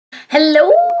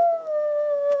Hello!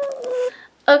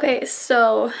 Okay,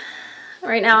 so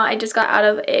right now I just got out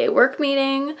of a work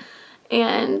meeting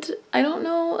and I don't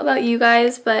know about you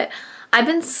guys, but I've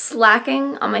been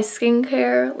slacking on my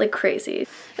skincare like crazy.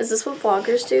 Is this what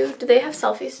vloggers do? Do they have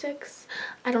selfie sticks?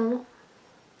 I don't know.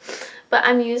 But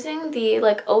I'm using the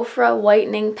like Ofra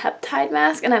whitening peptide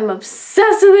mask and I'm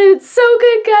obsessed with it. It's so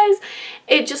good, guys.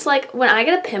 It just like when I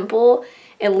get a pimple,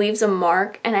 it leaves a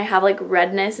mark and I have like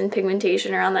redness and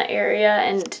pigmentation around that area,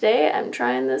 and today I'm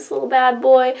trying this little bad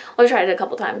boy. Well, I've tried it a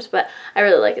couple times, but I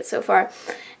really like it so far.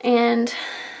 And do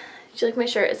you like my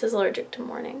shirt? It says allergic to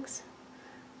mornings.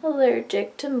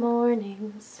 Allergic to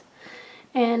mornings.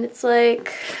 And it's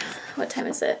like, what time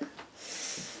is it?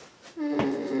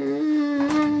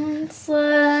 It's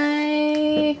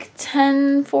like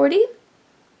 10:40.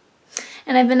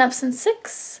 And I've been up since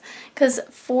 6 because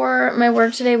for my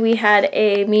work today we had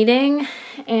a meeting,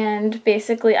 and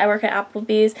basically I work at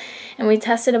Applebee's and we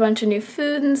tested a bunch of new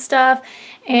food and stuff,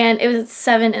 and it was at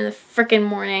 7 in the freaking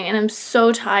morning and I'm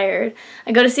so tired.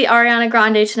 I go to see Ariana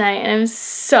Grande tonight and I'm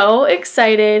so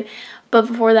excited, but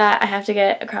before that I have to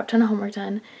get a crap ton of homework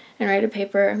done and write a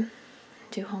paper,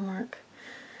 do homework.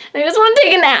 And I just want to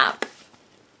take a nap.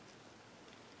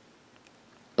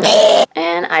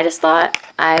 And I just thought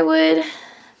I would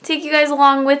take you guys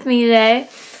along with me today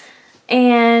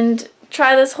and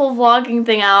try this whole vlogging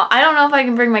thing out. I don't know if I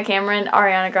can bring my camera in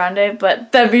Ariana Grande,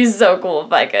 but that'd be so cool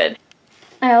if I could.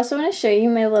 I also want to show you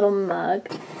my little mug.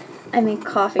 I make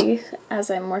coffee as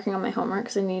I'm working on my homework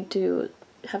because I need to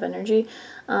have energy.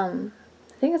 I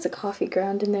think it's a coffee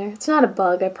ground in there. It's not a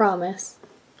bug, I promise.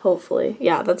 Hopefully.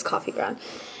 Yeah, that's coffee ground.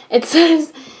 It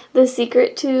says, the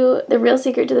real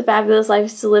secret to the fabulous life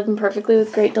is to live imperfectly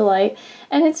with great delight.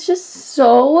 And it's just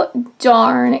so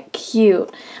darn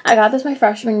cute. I got this my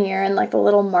freshman year in like the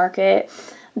little market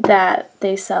that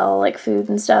they sell like food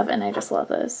and stuff, and I just love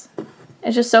this.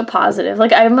 It's just so positive.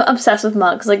 Like, I'm obsessed with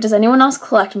mugs. Like, does anyone else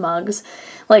collect mugs?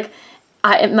 Like,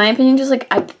 in my opinion, just like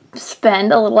I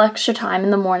spend a little extra time in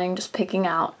the morning just picking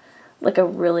out like a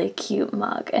really cute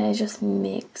mug, and it just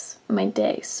makes my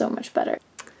day so much better.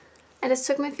 I just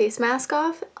took my face mask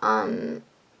off, and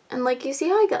like, you see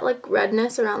how I got like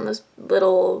redness around those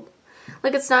little,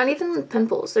 like, it's not even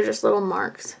pimples, they're just little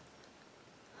marks.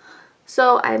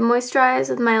 So I moisturize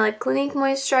with my like Clinique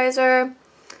moisturizer.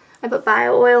 I put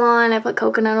bio oil on, I put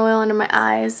coconut oil under my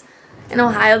eyes. In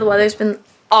Ohio, the weather's been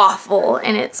awful,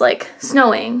 and it's like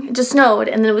snowing. It just snowed,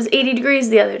 and then it was 80 degrees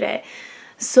the other day.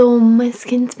 So my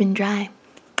skin's been dry.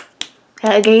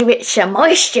 I gave it some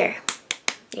moisture.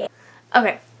 Yeah.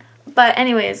 Okay. But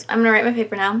anyways, I'm gonna write my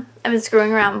paper now. I've been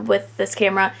screwing around with this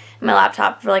camera and my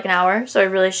laptop for like an hour, so I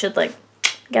really should like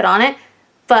get on it.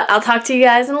 But I'll talk to you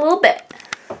guys in a little bit.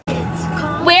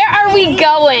 Where are we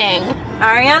going?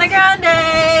 Ariana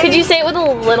Grande! Could you say it with a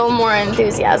little more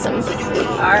enthusiasm, please?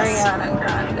 Ariana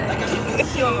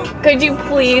Grande. Could you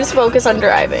please focus on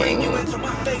driving?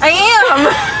 I am!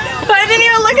 I didn't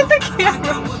even look at the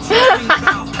camera.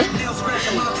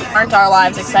 Aren't our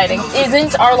lives exciting?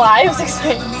 Isn't our lives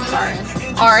exciting?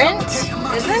 Aren't?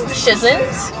 Isn't?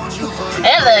 Shizn't?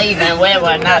 And even when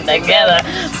we're not together,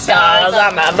 stars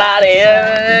on my body,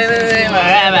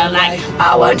 forever like,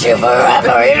 I want you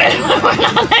forever, even when we're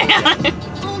not together.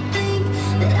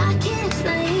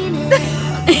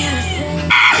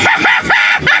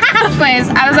 Anyways,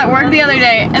 I was at work the other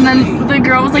day, and then the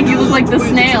girl was like, you look like the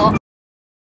snail.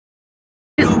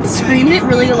 Screamed it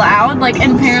really loud, like,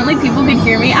 and apparently people could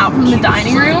hear me out from the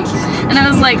dining room, and I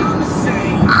was like,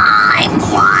 I'm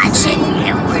watching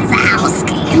you,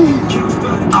 Wazowski.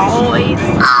 Always.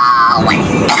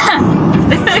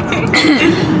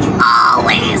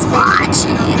 Always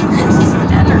watching.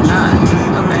 And or not.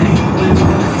 Okay.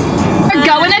 We're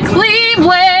going to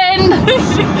Cleveland!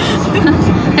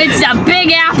 It's the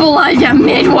Big Apple of the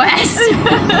Midwest.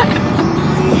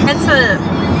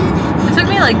 It took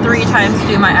me like 3 times to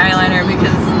do my eyeliner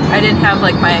because I didn't have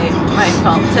like my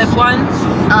felt tip one.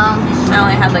 I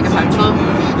only had like a pencil,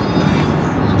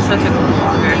 so it took a little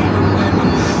longer.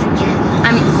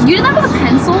 You did that with a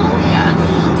pencil? Yeah.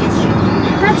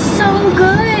 That's so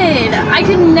good. I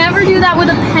could never do that with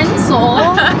a pencil.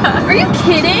 Are you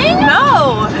kidding?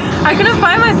 No! I couldn't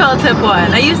find my felt tip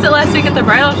one. I used it last week at the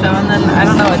bridal show, and then I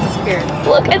don't know, it disappeared.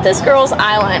 Look at this girl's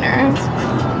eyeliner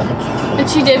that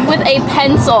she did with a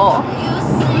pencil.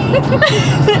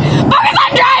 Focus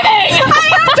on driving! I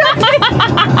am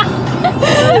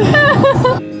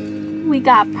driving! We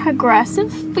got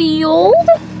Progressive Field.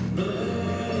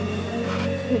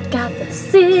 We got the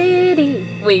city.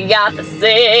 We got the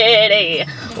city.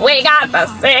 We got the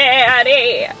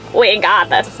city. We got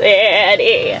the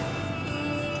city.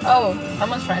 Oh,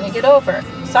 someone's trying to get over.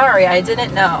 Sorry, I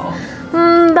didn't know.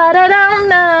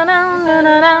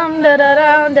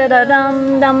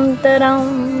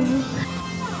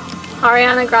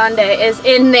 Ariana Grande is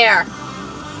in there.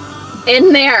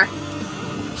 In there.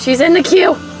 She's in the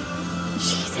queue.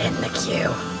 She's in the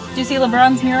queue. Do you see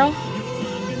LeBron's mural?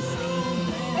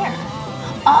 Where?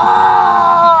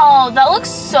 Oh, that looks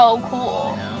so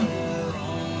cool.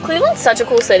 Cleveland's such a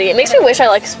cool city. It makes me wish I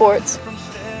liked sports.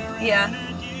 Yeah.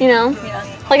 You know? Yeah.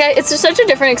 Like, it's just such a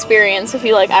different experience if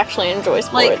you, like, actually enjoy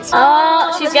sports. Like,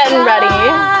 oh, she's getting ready.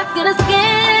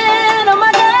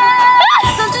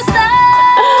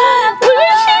 Look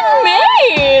what she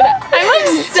made! I'm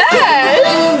obsessed!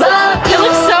 It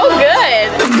looks so good!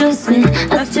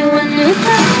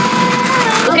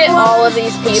 Look at all of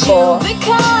these people.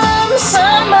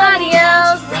 Somebody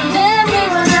else and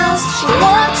everyone else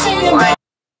watching.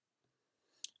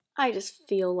 I just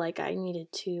feel like I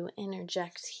needed to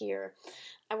interject here.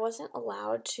 I wasn't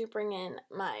allowed to bring in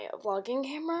my vlogging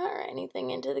camera or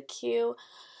anything into the queue,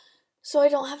 so I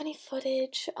don't have any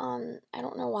footage. I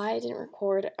don't know why I didn't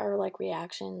record our like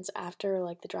reactions after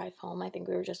like the drive home. I think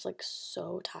we were just like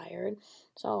so tired.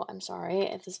 So I'm sorry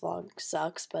if this vlog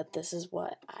sucks, but this is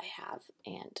what I have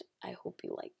and I hope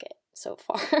you like it so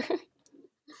far.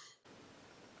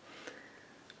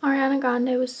 Ariana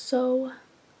Grande was so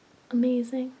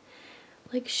amazing.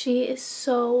 Like, she is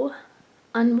so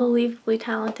unbelievably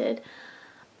talented.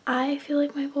 I feel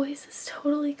like my voice is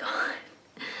totally gone.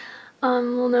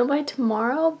 We'll know by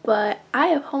tomorrow, but I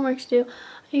have homework to do.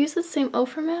 I use the same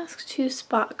Ophir mask to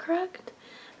spot correct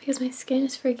because my skin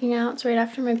is freaking out. It's right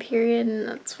after my period, and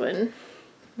that's when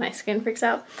my skin freaks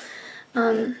out.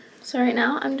 So right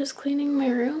now, I'm just cleaning my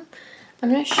room. I'm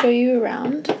going to show you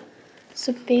around.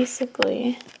 So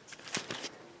basically,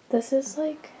 this is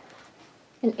like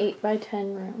an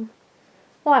 8x10 room.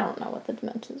 Well, I don't know what the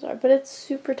dimensions are, but it's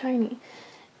super tiny.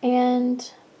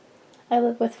 And I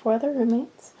live with 4 other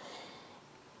roommates.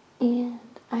 And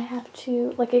I have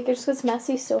to, like, it just gets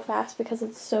messy so fast because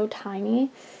it's so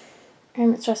tiny.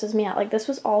 And it stresses me out. Like, this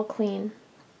was all clean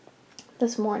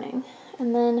this morning.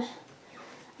 And then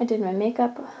I did my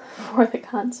makeup for the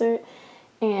concert.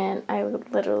 And I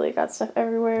literally got stuff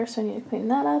everywhere, so I need to clean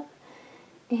that up.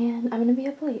 And I'm going to be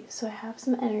up late, so I have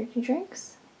some energy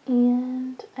drinks,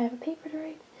 and I have a paper to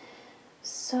write.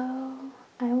 So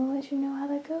I will let you know how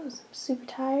that goes. I'm super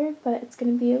tired, but it's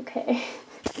going to be okay.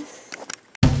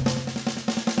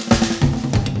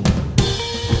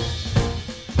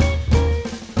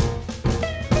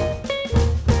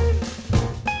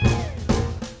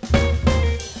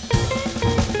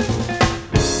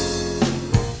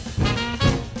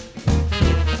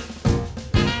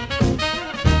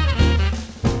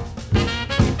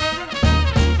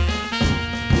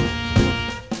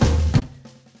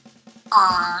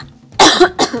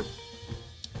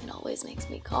 It always makes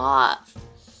me cough.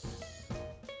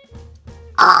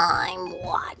 I'm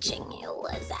watching you,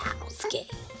 Wazowski.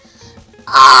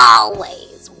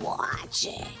 Always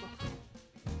watching.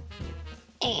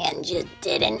 And you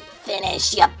didn't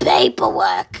finish your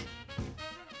paperwork.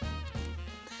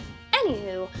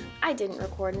 Anywho, I didn't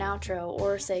record an outro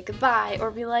or say goodbye or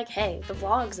be like, hey, the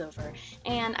vlog's over.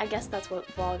 And I guess that's what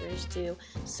vloggers do,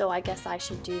 so I guess I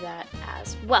should do that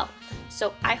as well.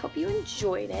 So I hope you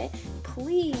enjoyed it.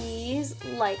 Please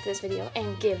like this video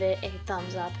and give it a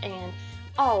thumbs up and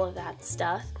all of that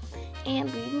stuff.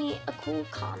 And leave me a cool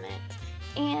comment.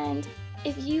 And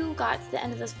if you got to the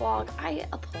end of this vlog, I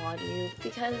applaud you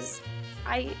because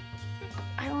I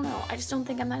don't know, I just don't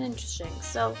think I'm that interesting.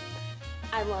 So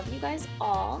I love you guys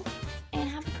all, and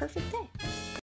have a perfect day.